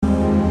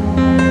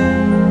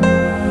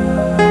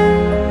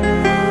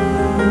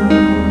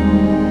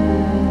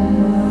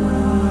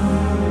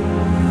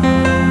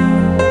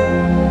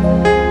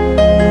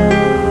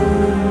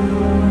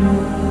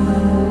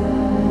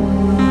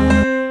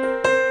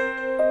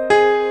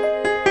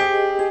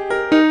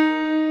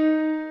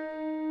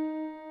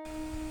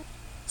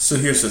So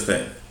here's the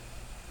thing.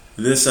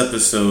 This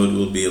episode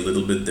will be a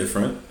little bit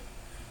different.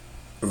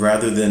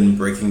 Rather than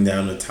breaking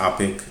down a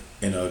topic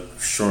in a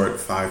short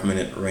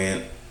 5-minute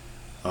rant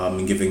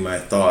and giving my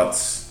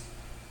thoughts,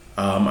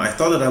 I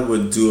thought that I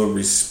would do a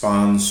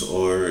response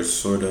or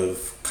sort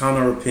of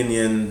counter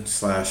opinion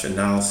slash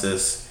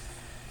analysis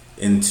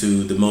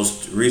into the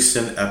most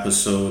recent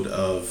episode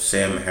of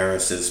Sam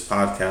Harris's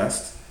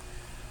podcast.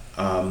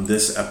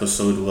 This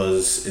episode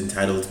was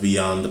entitled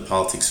Beyond the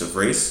Politics of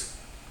Race.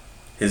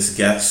 His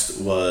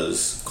guest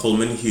was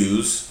Coleman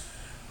Hughes,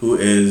 who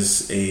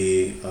is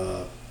a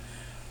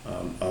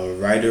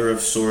writer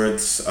of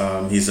sorts.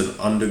 He's an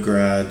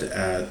undergrad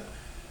at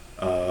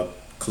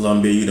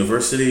Columbia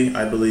University,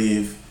 I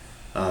believe.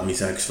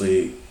 He's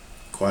actually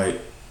quite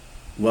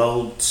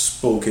well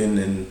spoken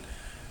and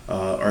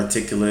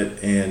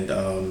articulate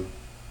and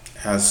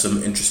has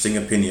some interesting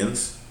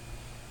opinions.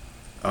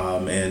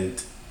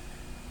 And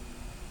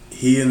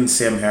he and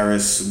Sam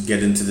Harris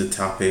get into the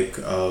topic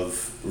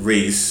of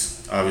race,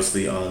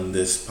 obviously, on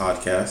this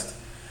podcast.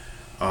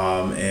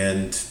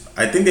 And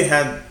I think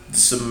there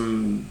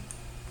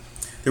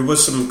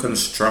was some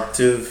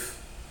constructive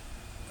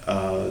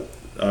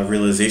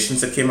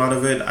realizations that came out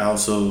of it. I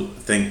also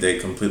think they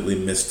completely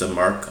missed the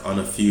mark on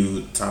a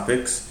few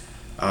topics.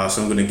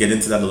 So I'm going to get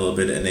into that a little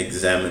bit and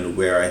examine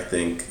where I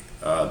think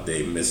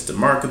they missed the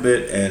mark a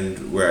bit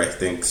and where I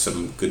think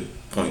some good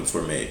points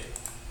were made.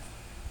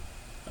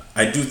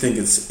 I do think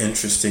it's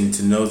interesting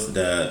to note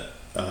that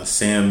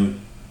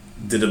Sam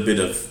did a bit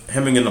of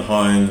hemming and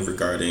hawing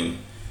regarding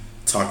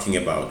talking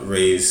about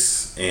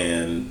race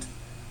and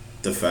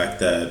the fact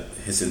that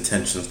his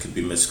intentions could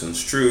be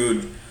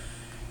misconstrued.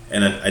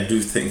 And I do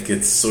think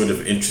it's sort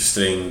of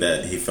interesting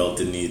that he felt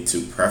the need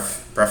to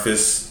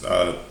preface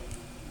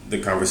the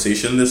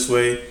conversation this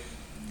way.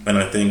 And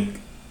I think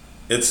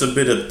it's a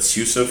bit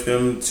obtuse of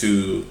him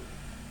to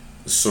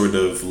sort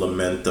of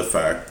lament the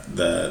fact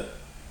that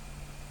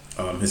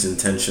his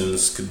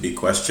intentions could be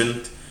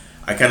questioned.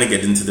 I kind of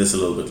get into this a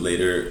little bit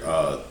later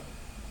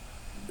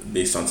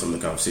based on some of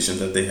the conversations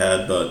that they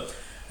had, but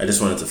I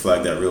just wanted to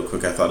flag that real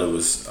quick. I thought it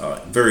was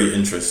very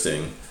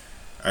interesting.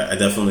 I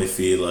definitely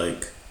feel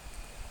like,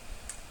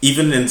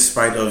 even in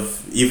spite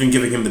of even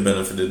giving him the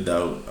benefit of the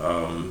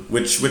doubt,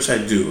 which I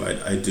do,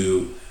 I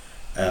do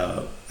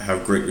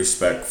have great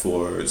respect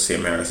for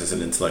Sam Harris as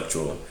an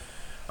intellectual,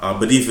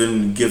 but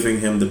even giving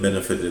him the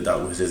benefit of the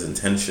doubt with his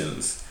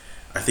intentions,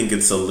 I think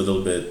it's a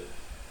little bit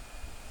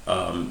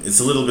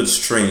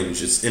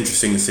strange. It's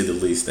interesting to say the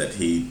least that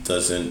he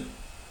doesn't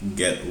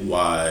get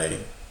why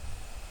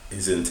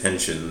his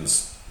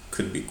intentions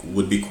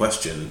would be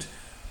questioned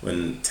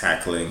when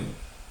tackling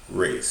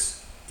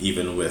race,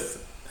 even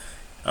with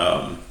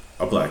a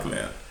black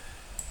man.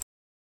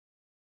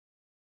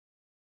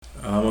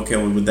 Okay,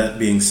 well, with that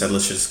being said,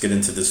 let's just get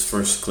into this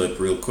first clip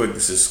real quick.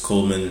 This is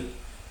Coleman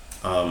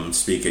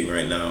speaking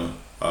right now,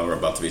 or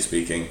about to be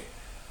speaking,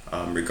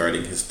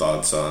 regarding his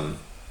thoughts on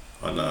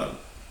the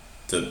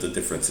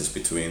differences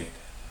between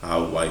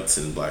how whites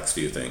and blacks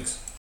view things.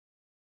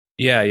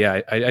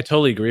 Yeah, I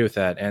totally agree with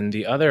that. And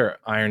the other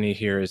irony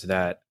here is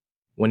that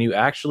when you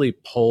actually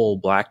poll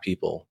black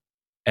people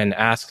and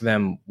ask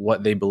them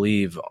what they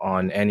believe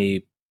on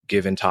any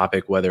given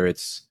topic, whether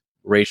it's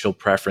racial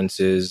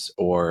preferences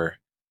or,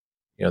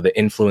 the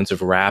influence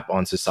of rap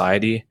on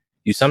society,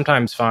 you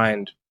sometimes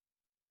find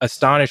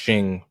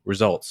astonishing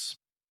results,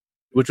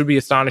 which would be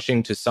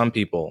astonishing to some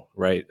people,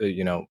 right?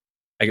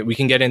 We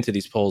can get into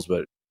these polls,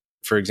 but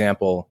for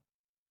example,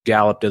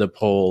 Gallup did a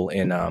poll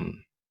in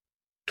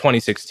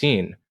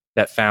 2016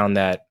 that found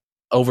that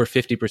over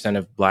 50%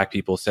 of black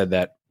people said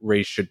that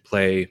race should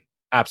play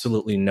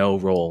absolutely no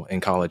role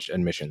in college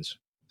admissions.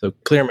 So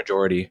clear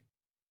majority.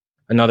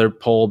 Another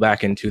poll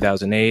back in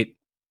 2008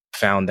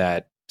 found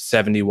that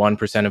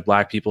 71% of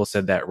black people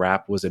said that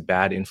rap was a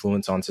bad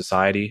influence on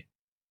society.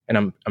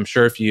 And I'm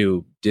sure if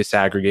you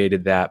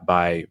disaggregated that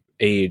by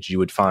age, you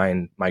would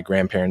find my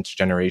grandparents'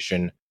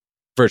 generation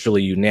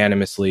virtually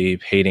unanimously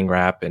hating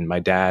rap and my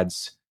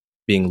dad's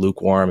being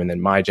lukewarm and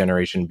then my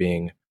generation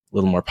being a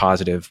little more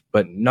positive.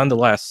 But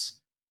nonetheless,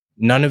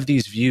 none of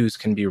these views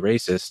can be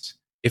racist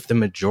if the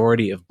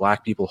majority of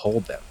black people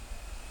hold them.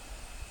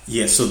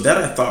 Yeah, so that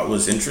I thought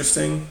was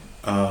interesting.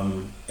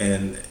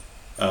 And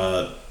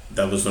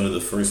that was one of the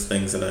first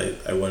things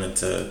that I wanted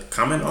to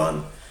comment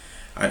on.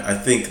 I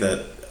think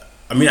that,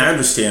 I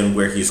understand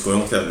where he's going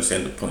with it. I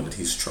understand the point that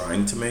he's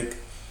trying to make.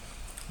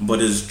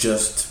 But it's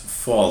just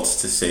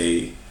false to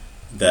say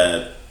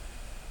that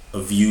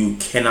a view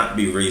cannot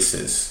be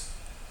racist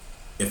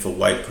if a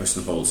white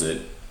person holds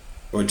it,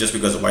 or just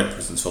because a white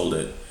person's hold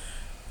it,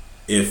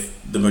 if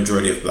the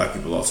majority of black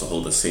people also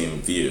hold the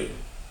same view.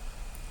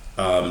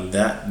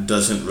 That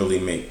doesn't really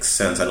make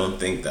sense. I don't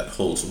think that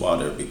holds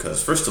water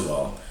because, first of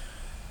all,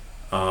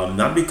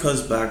 not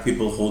because black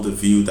people hold a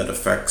view that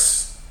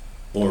affects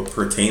or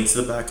pertains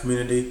to the black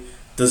community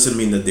doesn't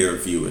mean that their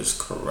view is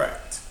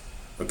correct.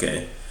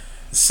 Okay?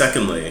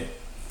 Secondly,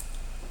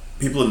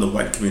 people in the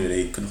white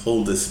community could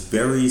hold this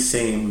very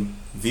same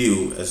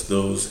view as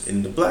those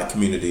in the black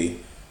community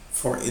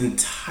for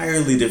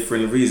entirely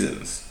different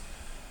reasons.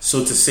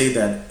 So to say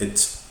that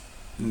it's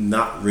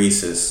not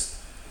racist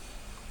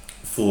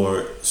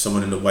for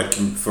someone in the white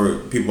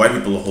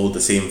people to hold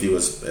the same view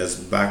as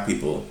black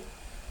people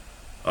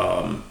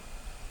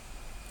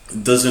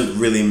doesn't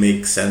really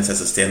make sense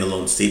as a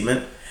standalone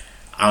statement.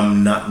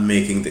 I'm not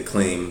making the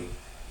claim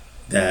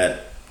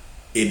that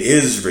it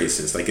is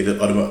racist, like it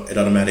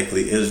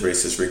automatically is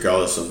racist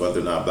regardless of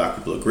whether or not black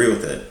people agree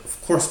with it. Of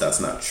course that's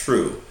not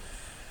true.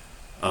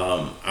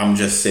 I'm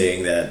just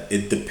saying that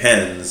it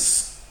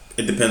depends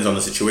on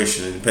the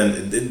situation.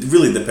 It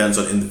really depends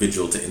on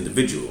individual to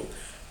individual,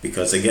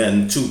 because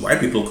again, two white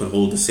people could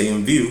hold the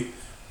same view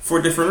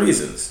for different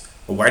reasons.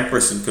 A white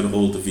person could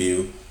hold the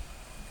view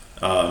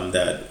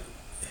that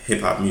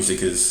hip hop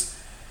music is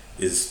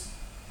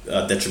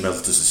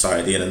detrimental to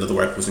society, and another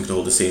white person could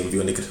hold the same view,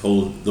 and they could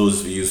hold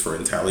those views for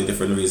entirely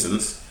different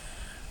reasons.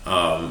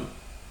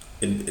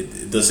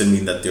 It doesn't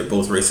mean that they're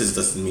both racist. It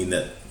doesn't mean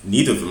that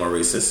neither of them are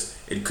racist.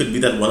 It could be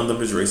that one of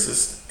them is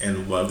racist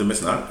and one of them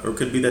is not, or it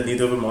could be that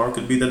neither of them are, or it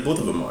could be that both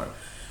of them are.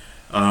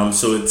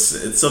 So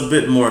it's a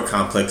bit more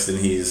complex than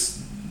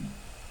he's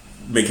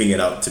making it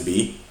out to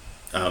be.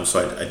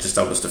 So I just,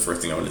 that was the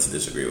first thing I wanted to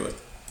disagree with.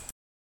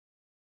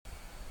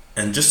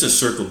 And just to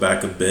circle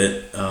back a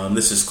bit,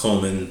 this is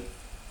Coleman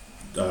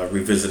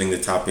revisiting the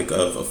topic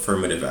of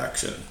affirmative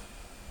action.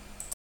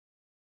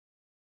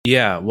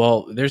 Yeah,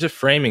 well, there's a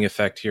framing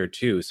effect here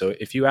too. So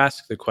if you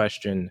ask the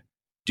question,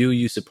 do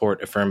you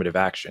support affirmative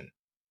action?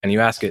 And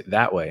you ask it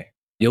that way,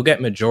 you'll get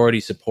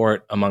majority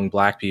support among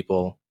black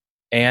people.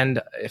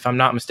 And if I'm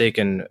not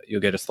mistaken,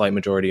 you'll get a slight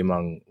majority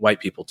among white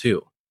people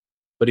too.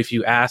 But if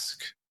you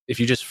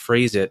just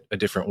phrase it a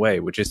different way,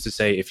 which is to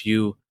say, if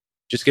you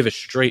just give a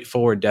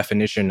straightforward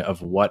definition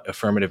of what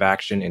affirmative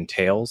action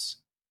entails,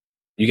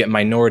 you get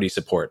minority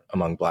support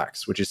among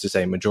blacks, which is to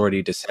say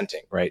majority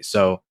dissenting, right?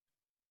 So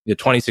the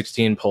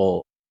 2016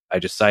 poll I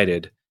just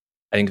cited,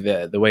 I think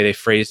the way they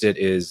phrased it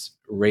is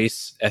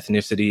race,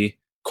 ethnicity,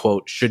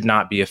 quote, should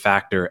not be a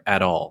factor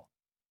at all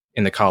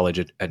in the college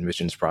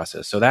admissions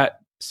process. So that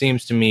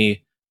seems to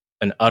me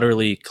an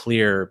utterly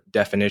clear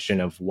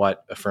definition of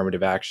what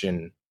affirmative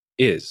action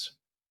is.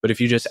 But if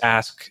you just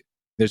ask,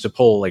 there's a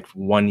poll like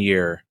 1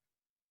 year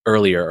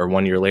earlier or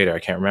 1 year later, I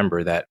can't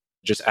remember, that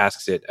just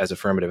asks it as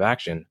affirmative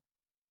action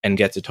and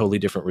gets a totally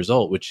different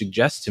result, which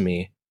suggests to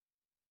me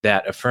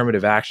that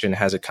affirmative action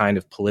has a kind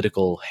of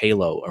political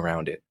halo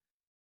around it.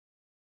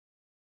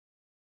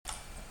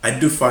 I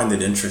do find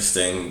it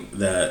interesting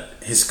that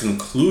his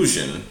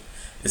conclusion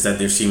is that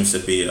there seems to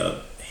be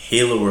a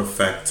halo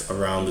effect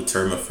around the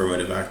term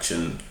affirmative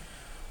action,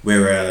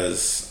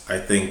 whereas I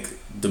think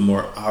the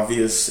more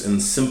obvious and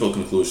simple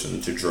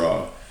conclusion to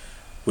draw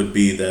would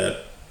be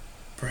that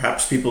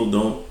perhaps people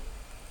don't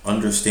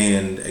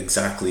understand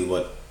exactly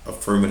what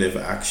affirmative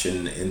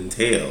action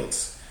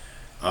entails.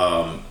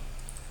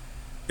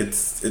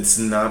 It's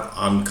not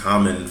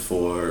uncommon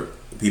for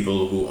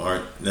people who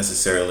aren't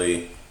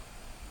necessarily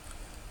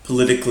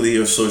politically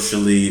or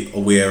socially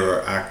aware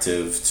or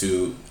active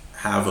to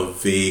have a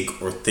vague,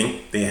 or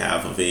think they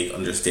have a vague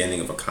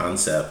understanding of a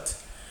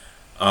concept.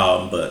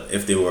 But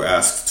if they were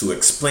asked to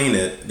explain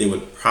it, they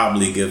would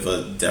probably give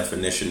a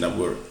definition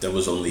that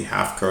was only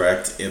half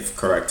correct, if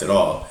correct at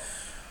all.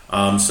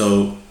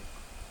 So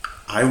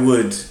I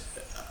would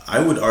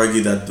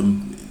argue that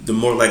the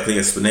more likely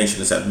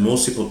explanation is that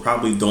most people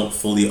probably don't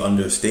fully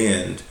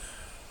understand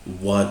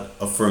what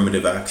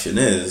affirmative action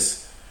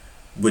is,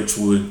 which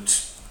would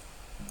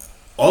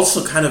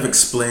also kind of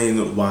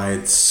explain why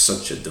it's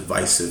such a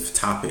divisive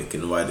topic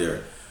and why there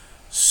are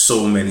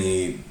so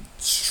many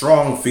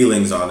strong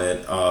feelings on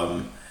it.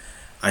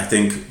 I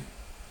think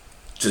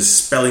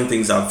just spelling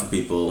things out for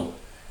people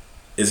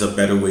is a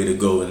better way to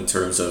go in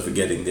terms of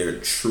getting their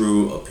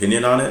true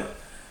opinion on it.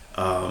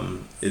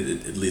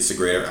 It leads to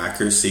greater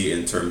accuracy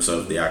in terms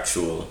of the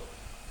actual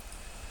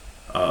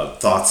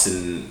thoughts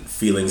and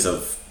feelings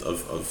of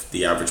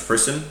the average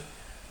person.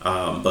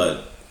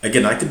 But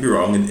again, I could be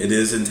wrong, and it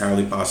is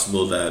entirely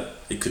possible that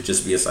it could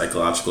just be a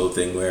psychological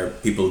thing where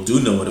people do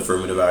know what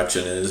affirmative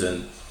action is,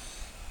 and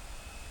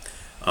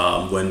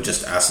when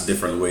just asked a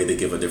different way, they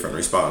give a different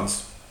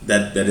response.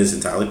 That is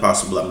entirely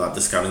possible. I'm not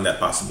discounting that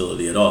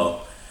possibility at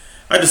all.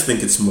 I just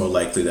think it's more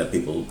likely that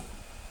people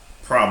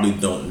probably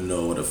don't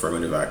know what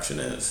affirmative action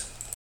is.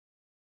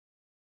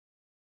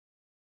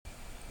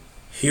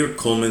 Here,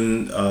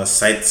 Coleman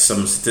cites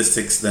some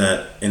statistics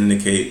that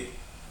indicate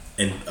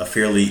a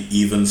fairly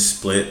even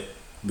split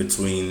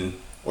between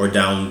or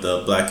down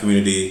the black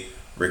community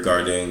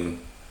regarding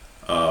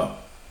who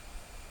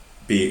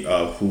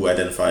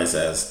identifies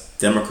as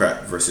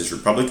Democrat versus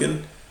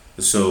Republican.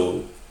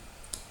 So,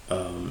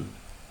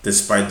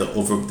 despite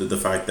the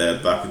fact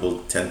that black people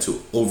tend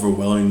to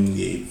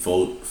overwhelmingly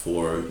vote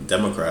for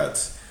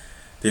Democrats,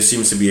 there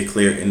seems to be a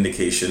clear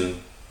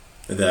indication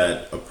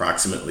that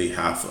approximately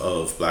half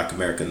of black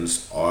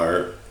Americans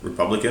are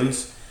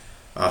Republicans.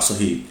 So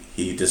he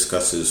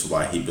discusses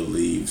why he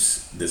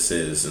believes this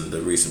is and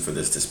the reason for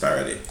this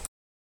disparity.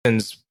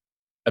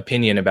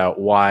 Opinion about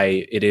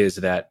why it is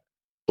that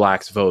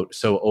blacks vote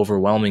so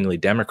overwhelmingly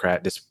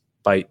Democrat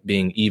despite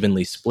being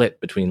evenly split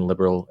between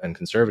liberal and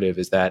conservative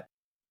is that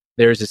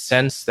there's a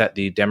sense that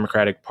the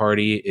Democratic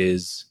Party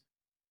is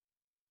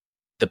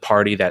the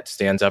party that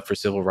stands up for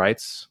civil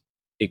rights.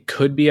 It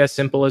could be as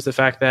simple as the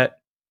fact that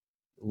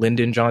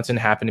Lyndon Johnson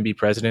happened to be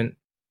president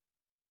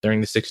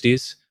during the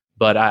 60s,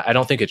 but I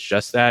don't think it's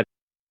just that.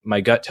 My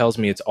gut tells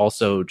me it's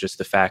also just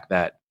the fact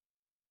that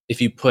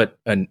if you put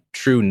a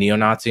true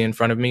neo-Nazi in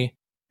front of me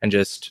and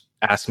just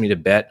ask me to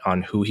bet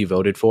on who he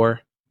voted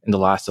for in the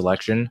last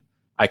election,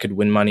 I could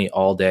win money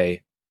all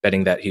day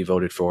betting that he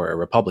voted for a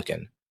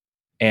Republican.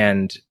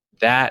 And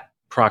that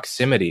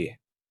proximity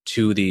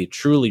to the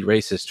truly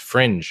racist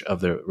fringe of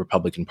the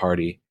Republican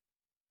Party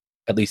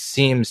at least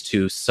seems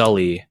to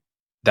sully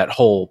that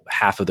whole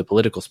half of the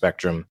political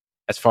spectrum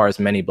as far as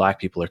many black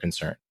people are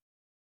concerned.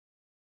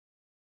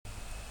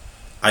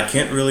 I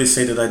can't really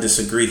say that I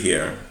disagree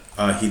here.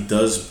 He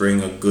does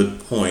bring a good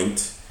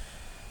point.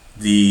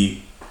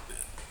 The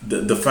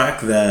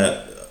fact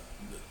that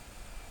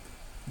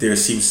there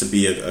seems to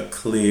be a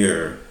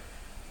clear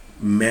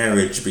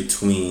marriage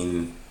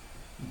between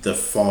the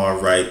far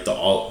right, the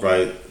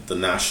alt-right, the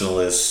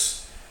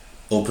nationalists,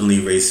 openly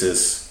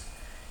racist,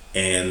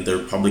 and the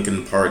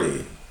Republican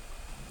Party.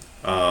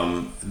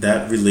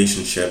 That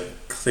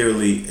relationship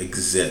clearly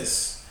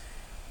exists.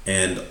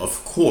 And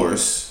of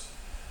course,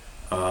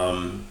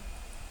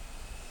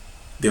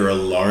 there are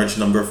a large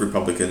number of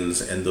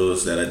Republicans and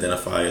those that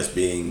identify as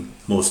being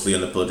mostly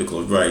on the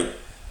political right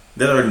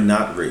that are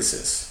not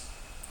racist.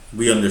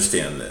 We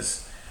understand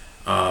this.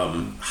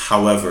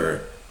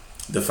 However,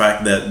 the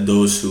fact that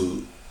those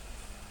who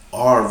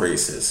are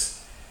racist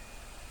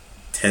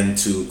tend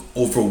to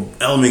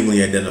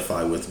overwhelmingly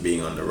identify with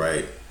being on the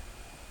right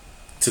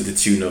to the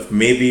tune of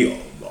maybe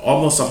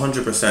almost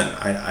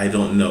 100%. I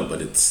don't know,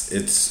 but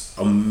it's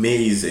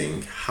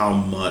amazing how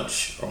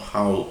much or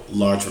how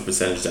large a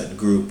percentage that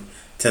group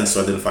tends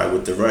to identify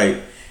with the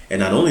right. And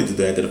not only do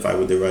they identify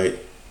with the right,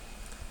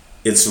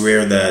 it's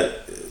rare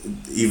that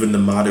even the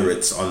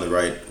moderates on the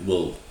right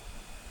will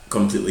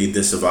completely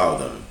disavow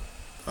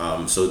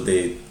them. So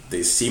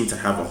they seem to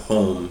have a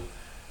home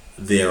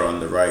there on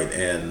the right,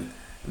 and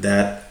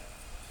that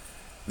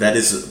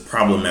is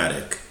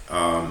problematic.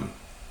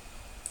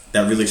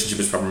 That relationship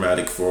is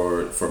problematic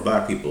for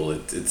black people.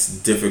 It's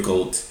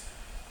difficult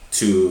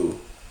to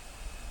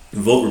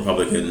vote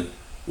Republican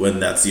when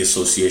that's the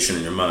association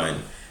in your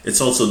mind.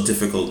 It's also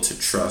difficult to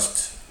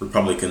trust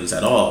Republicans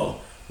at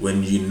all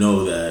when you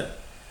know that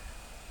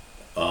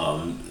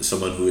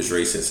someone who is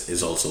racist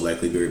is also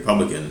likely to be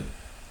Republican,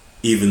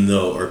 even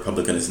though a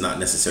Republican is not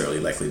necessarily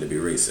likely to be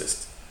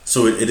racist.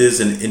 So it is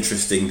an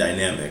interesting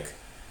dynamic,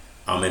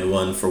 and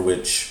one for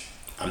which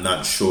I'm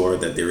not sure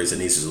that there is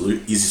an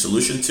easy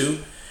solution to.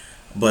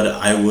 But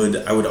I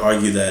would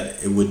argue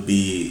that it would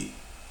be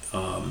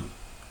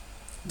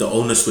the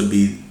onus would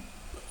be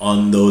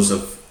on those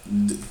of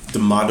the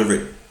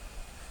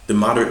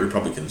moderate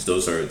Republicans,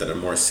 those that are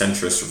more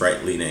centrist,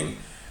 right leaning,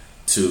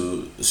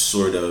 to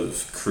sort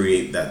of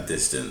create that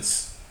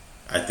distance.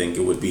 I think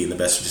it would be in the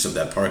best interest of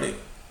that party.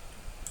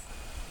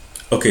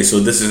 Okay, so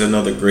this is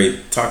another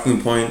great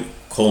talking point.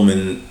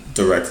 Coleman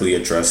directly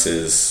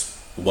addresses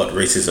what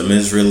racism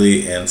is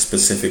really, and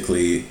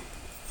specifically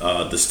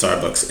the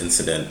Starbucks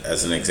incident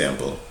as an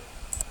example.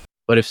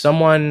 But if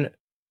someone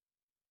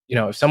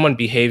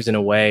behaves in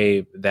a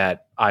way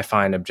that I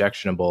find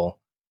objectionable,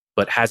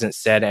 but hasn't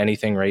said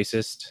anything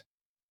racist,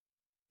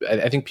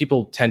 I think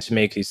people tend to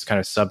make these kind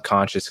of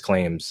subconscious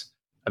claims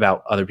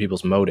about other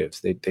people's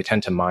motives. They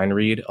tend to mind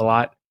read a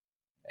lot.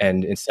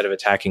 And instead of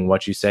attacking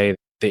what you say,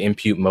 they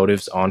impute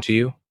motives onto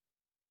you.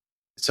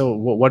 So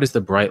what is the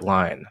bright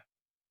line?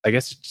 I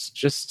guess it's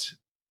just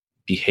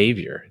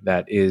behavior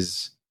that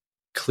is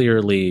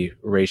clearly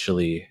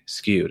racially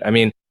skewed. I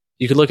mean,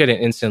 you could look at an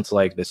instance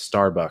like the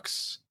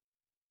Starbucks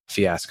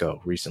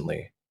fiasco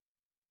recently,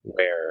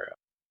 where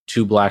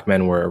two black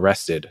men were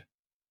arrested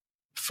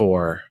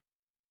for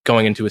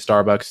going into a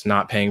Starbucks,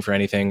 not paying for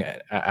anything,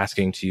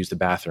 asking to use the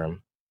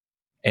bathroom.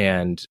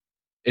 And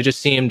it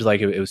just seemed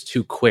like it was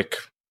too quick.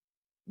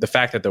 The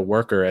fact that the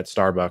worker at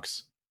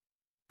Starbucks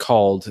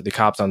called the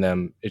cops on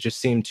them, it just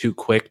seemed too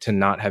quick to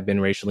not have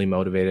been racially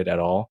motivated at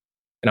all.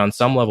 And on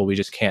some level, we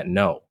just can't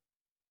know.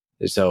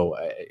 So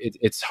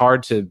it's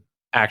hard to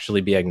actually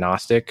be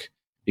agnostic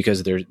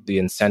because the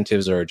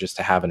incentives are just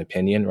to have an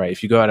opinion, right?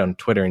 If you go out on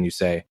Twitter and you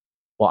say,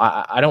 well,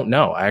 I don't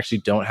know, I actually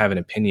don't have an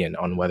opinion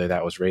on whether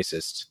that was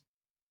racist,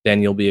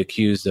 then you'll be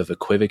accused of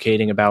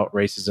equivocating about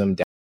racism.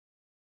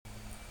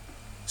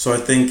 So I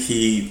think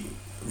he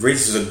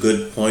raises a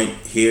good point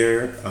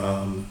here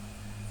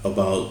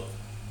about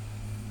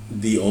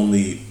the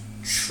only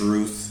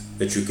truth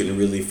that you can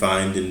really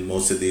find in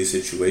most of these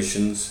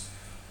situations,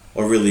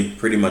 or really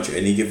pretty much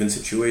any given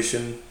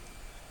situation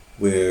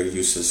where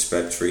you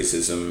suspect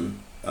racism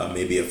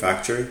may be a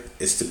factor,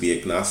 is to be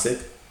agnostic.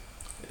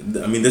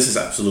 I mean, this is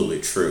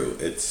absolutely true.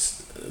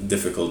 It's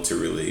difficult to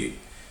really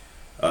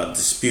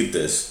dispute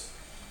this.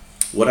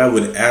 What I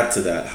would add to that,